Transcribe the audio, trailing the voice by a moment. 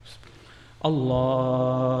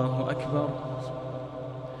الله أكبر.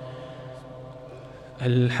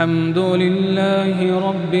 الحمد لله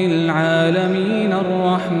رب العالمين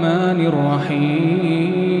الرحمن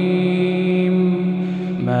الرحيم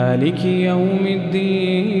مالك يوم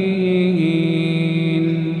الدين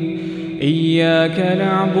إياك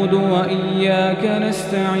نعبد وإياك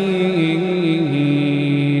نستعين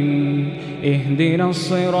اهدنا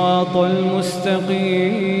الصراط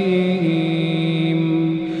المستقيم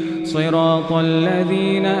صراط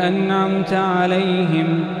الذين أنعمت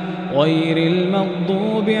عليهم غير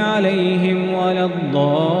المغضوب عليهم ولا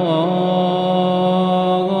الضالين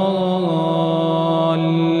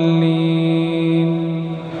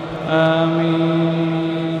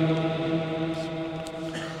آمين.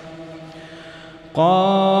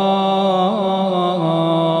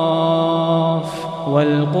 قاف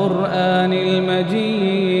والقرآن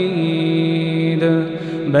المجيد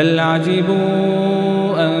بل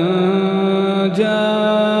عجبوا أن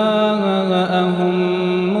جاءهم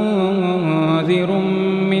منذر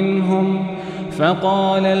منهم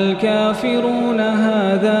فقال الكافرون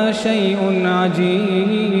هذا شيء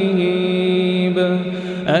عجيب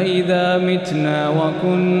أإذا متنا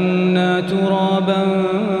وكنا ترابا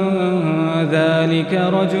ذلك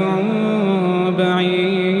رجع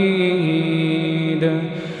بعيد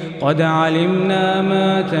قد علمنا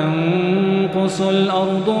ما تنقص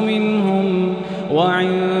الأرض منهم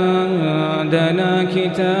وعندنا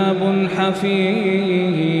كتاب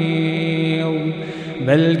حفيظ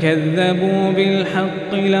بل كذبوا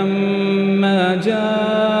بالحق لما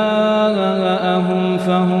جاءهم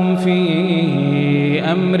فهم في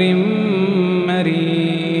أمر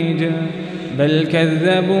مريج بل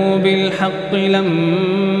كذبوا بالحق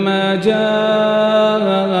لما جاءهم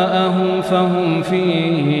فهم في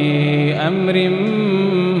أمر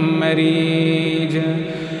مريج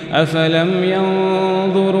أفلم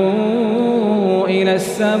ينظروا إلى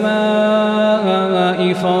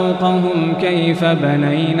السماء فوقهم كيف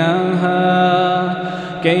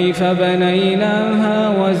بنيناها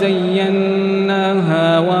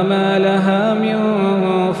وزيناها وما لها من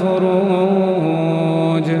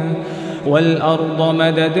فروج والأرض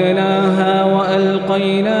مددناها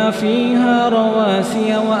وألقينا فيها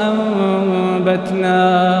رواسي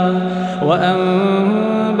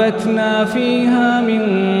وأنبتنا فيها من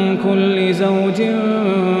كل زوج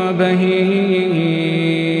بهيج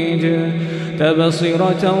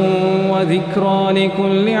تبصرة وذكرى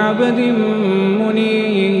لكل عبد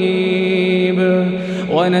منيب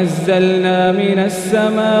ونزلنا من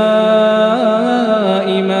السماء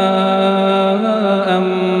ماء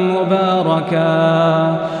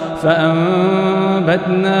مباركا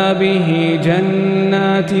فأنبتنا به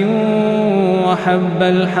جنات وحب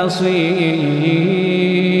الحصيد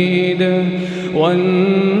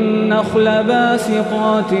والنخل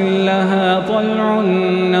باسقات لها طلع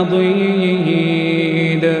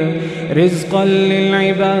نضيد رزقا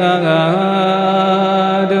للعباد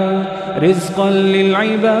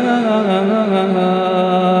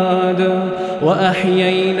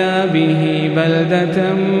وأحيينا به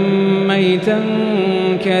بلدة ميتا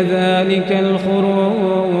كذلك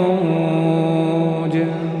الخروج.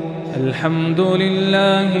 الحمد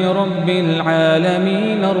لله رب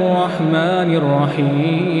العالمين الرحمن الرحيم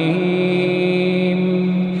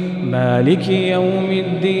مالك يوم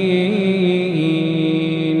الدين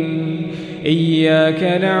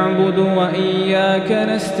إياك نعبد وإياك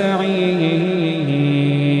نستعين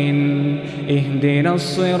اهدنا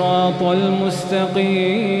الصراط المستقيم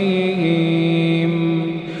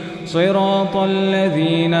صراط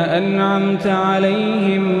الذين أنعمت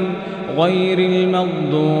عليهم غير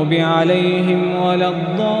المغضوب عليهم ولا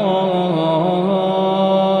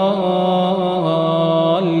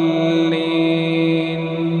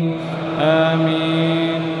الضالين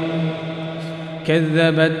آمين.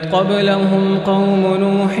 كذبت قبلهم قوم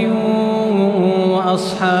نوح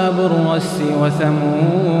وأصحاب الرس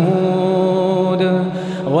وثمود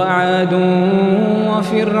وعاد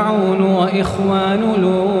وفرعون وإخوان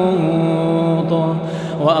لوط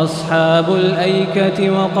وأصحاب الأيكة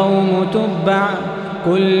وقوم تبع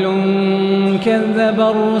كل كذب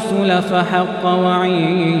الرسل فحق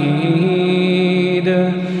وعيد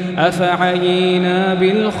أفعينا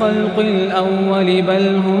بالخلق الأول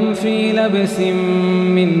بل هم في لبس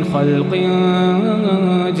من خلق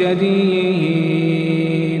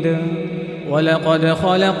جديد ولقد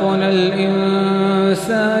خلقنا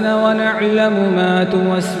الإنسان ونعلم ما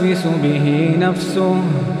توسوس به نفسه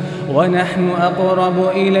ونحن أقرب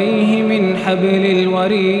إليه من حبل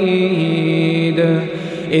الوريد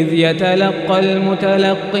إذ يتلقى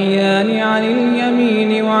المتلقيان عن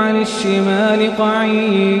اليمين وعن الشمال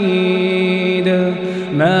قعيد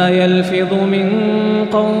ما يلفظ من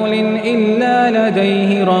قول إلا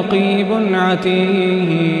لديه رقيب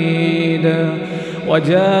عتيد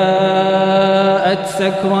وجاءت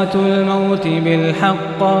سكرة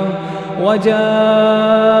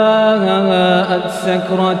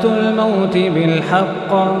الموت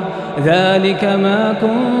بالحق ذلك ما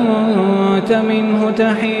كنت منه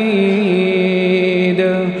تحيد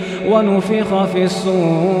ونفخ في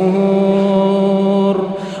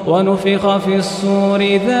الصور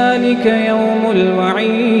ذلك يوم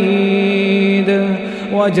الوعيد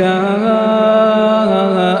وجاءت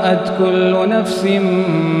كل نفس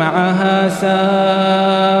معها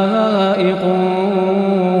سائق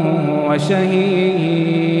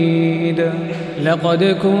وشهيد لقد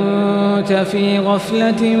كنت في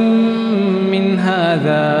غفلة من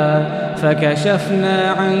هذا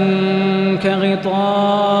فكشفنا عنك غطاءك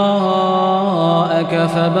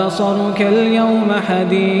فبصرك اليوم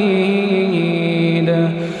حديد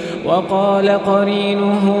وقال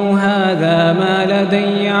قرينه هذا ما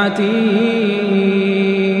لدي عتيد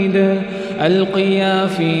ألقيا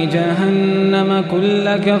في جهنم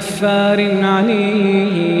كل كفار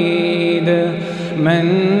عنيد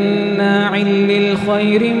مناع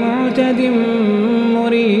للخير معتد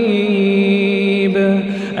مريب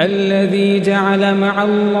الذي جعل مع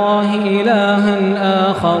الله إلها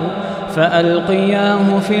آخر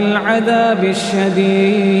فألقياه في العذاب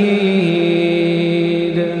الشديد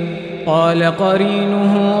قال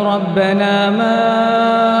قرينه ربنا ما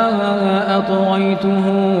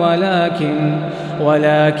أطغيته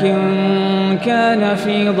ولكن كان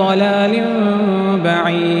في ضلال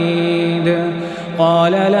بعيد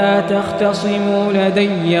قال لا تختصموا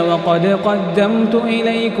لدي وقد قدمت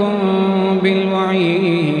إليكم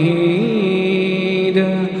بالوعيد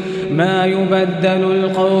ما يبدل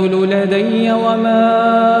القول لدي وما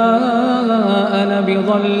أنا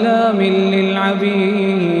بظلام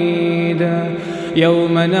للعبيد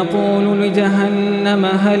يوم نقول لجهنم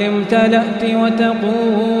هل امتلأت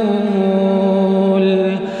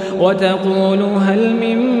وتقول هل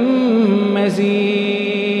من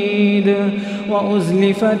مزيد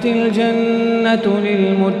وأزلفت الجنة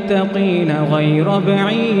للمتقين غير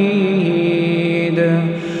بعيد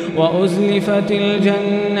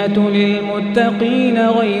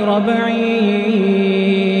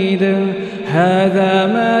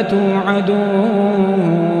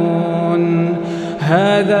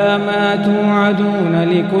هذا ما توعدون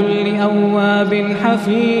لكل أواب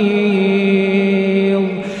حفيظ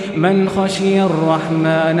من خشي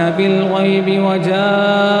الرحمن بالغيب وجاء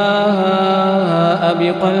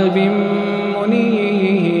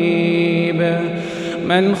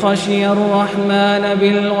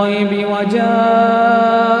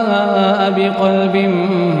بقلب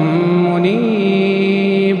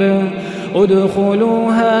منيب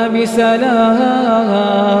ادخلوها بسلام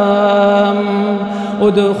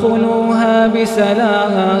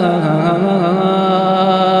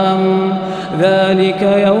ذلك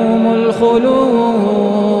يوم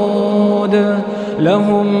الخلود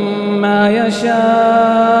لهم ما يشاءون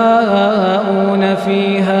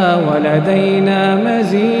فيها ولدينا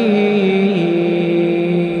مزيد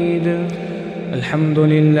الحمد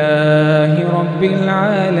لله رب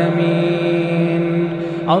العالمين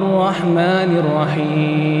الرحمن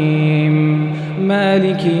الرحيم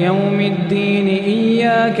مالك يوم الدين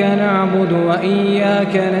إياك نعبد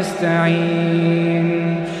وإياك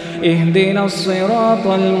نستعين اهدنا الصراط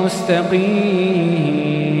المستقيم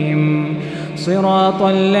صراط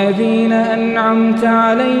الذين أنعمت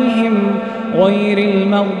عليهم غير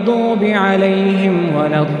المغضوب عليهم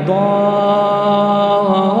ولا الضالين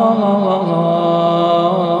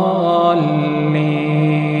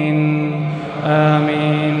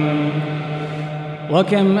آمين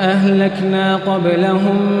وكم أهلكنا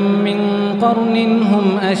قبلهم من قرن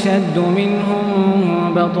هم أشد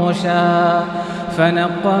منهم بطشا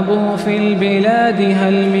فنقبوا في البلاد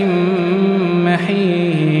هل من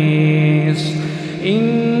محيص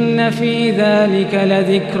إن في ذلك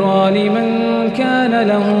لذكرى لمن كان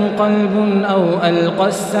له قلب أو ألقى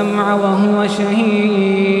السمع وهو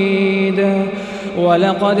شهيد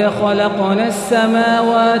ولقد خلقنا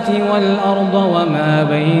السماوات والأرض وما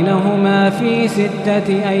بينهما في 6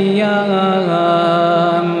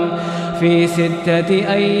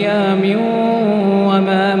 أيام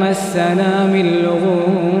وما مسنا من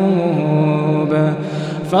لغوب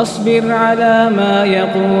فاصبر على ما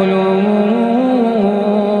يقولون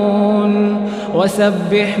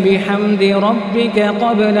وسبح بحمد ربك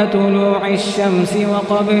قبل طلوع الشمس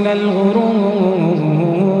وقبل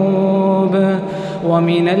الغروب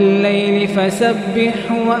ومن الليل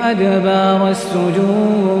فسبح وأدبار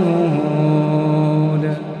السجود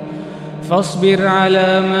فاصبر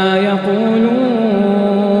على ما يقولون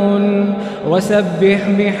وسبح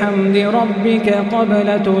بحمد ربك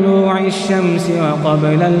قبل طلوع الشمس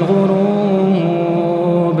وقبل الغروب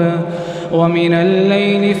ومن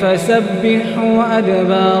الليل فسبح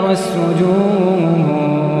وأدبار السجود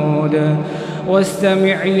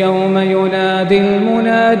واستمع يوم ينادي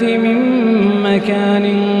المناد من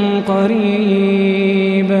مكان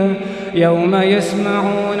قريب يوم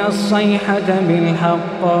يسمعون الصيحة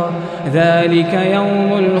بالحق ذلك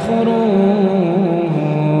يوم الخروج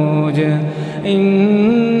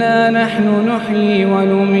إنا نحن نحيي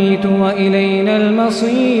ونميت وإلينا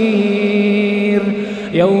المصير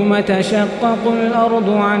يوم تشقق الأرض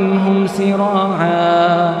عنهم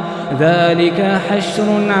سراعا ذلك حشر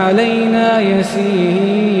علينا يسير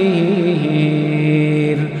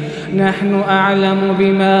نحن أعلم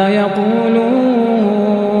بما يقولون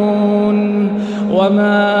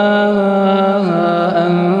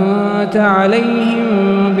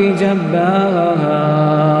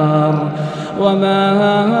وما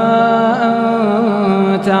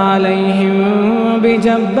أنت عليهم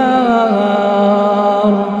بجبار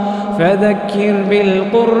فذكر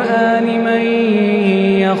بالقرآن من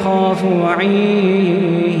يخاف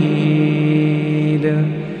وعيد.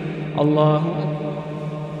 الله